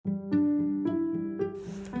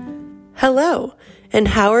Hello, and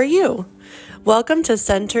how are you? Welcome to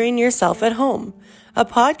Centering Yourself at Home, a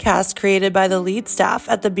podcast created by the lead staff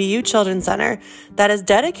at the BU Children's Center that is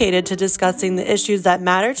dedicated to discussing the issues that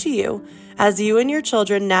matter to you as you and your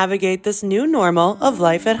children navigate this new normal of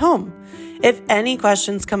life at home. If any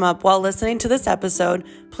questions come up while listening to this episode,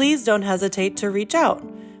 please don't hesitate to reach out.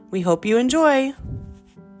 We hope you enjoy.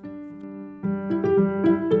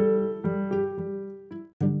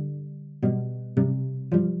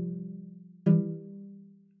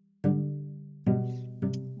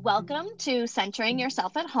 Welcome to Centering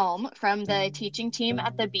Yourself at Home from the teaching team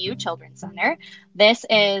at the BU Children's Center. This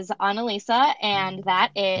is Annalisa, and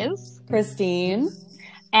that is Christine.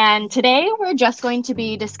 And today we're just going to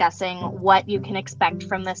be discussing what you can expect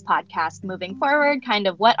from this podcast moving forward, kind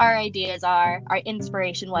of what our ideas are, our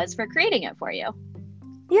inspiration was for creating it for you.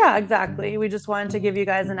 Yeah, exactly. We just wanted to give you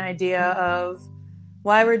guys an idea of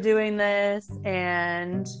why we're doing this,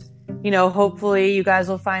 and hopefully you guys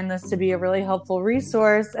will find this to be a really helpful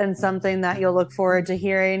resource and something that you'll look forward to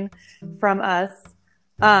hearing from us.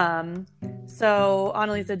 So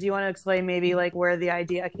Annalisa, do you want to explain maybe where the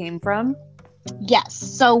idea came from? Yes.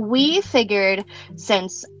 So we figured,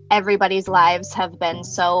 since everybody's lives have been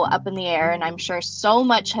so up in the air, and I'm sure so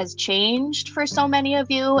much has changed for so many of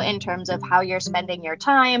you in terms of how you're spending your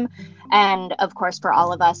time, and of course for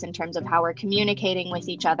all of us in terms of how we're communicating with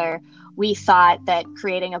each other, we thought that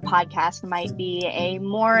creating a podcast might be a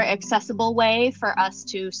more accessible way for us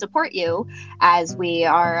to support you as we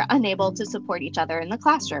are unable to support each other in the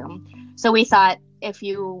classroom. So we thought if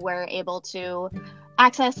you were able to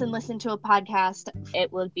access and listen to a podcast,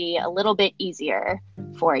 it would be a little bit easier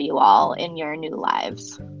for you all in your new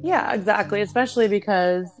lives. Yeah, exactly. Especially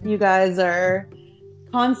because you guys are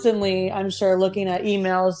constantly, I'm sure, looking at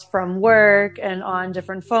emails from work and on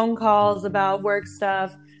different phone calls about work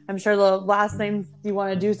stuff. I'm sure the last thing you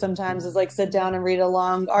want to do sometimes is sit down and read a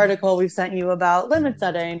long article we've sent you about limit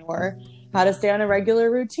setting or how to stay on a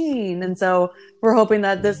regular routine. And so we're hoping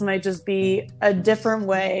that this might just be a different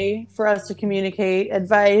way for us to communicate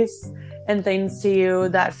advice and things to you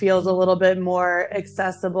that feels a little bit more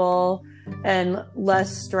accessible and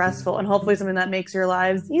less stressful, and hopefully something that makes your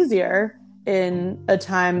lives easier in a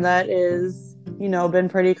time that is, been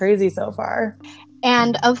pretty crazy so far.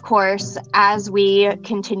 And of course, as we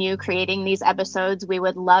continue creating these episodes, we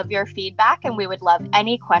would love your feedback and we would love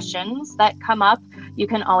any questions that come up. You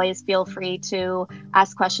can always feel free to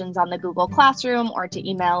ask questions on the Google Classroom or to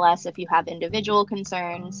email us if you have individual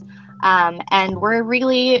concerns. And we're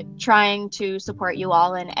really trying to support you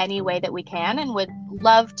all in any way that we can, and would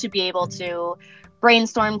love to be able to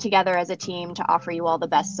brainstorm together as a team to offer you all the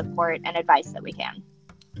best support and advice that we can.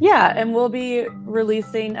 Yeah, and we'll be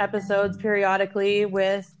releasing episodes periodically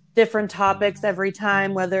with different topics every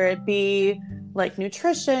time, whether it be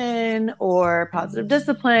nutrition or positive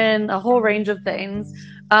discipline, a whole range of things.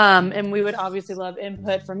 And we would obviously love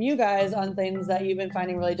input from you guys on things that you've been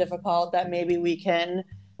finding really difficult that maybe we can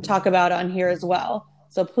talk about on here as well.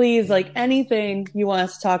 So please, anything you want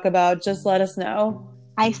us to talk about, just let us know.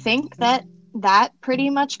 I think that pretty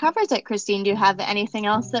much covers it. Christine, do you have anything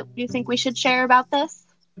else that you think we should share about this?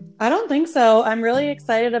 I don't think so. I'm really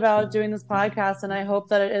excited about doing this podcast, and I hope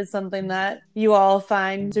that it is something that you all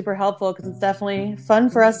find super helpful, because it's definitely fun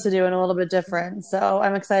for us to do and a little bit different. So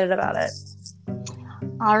I'm excited about it.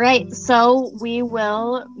 All right. So we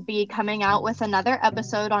will be coming out with another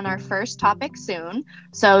episode on our first topic soon.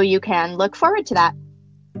 So you can look forward to that.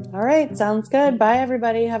 All right. Sounds good. Bye,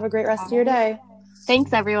 everybody. Have a great rest of your day.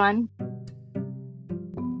 Thanks, everyone.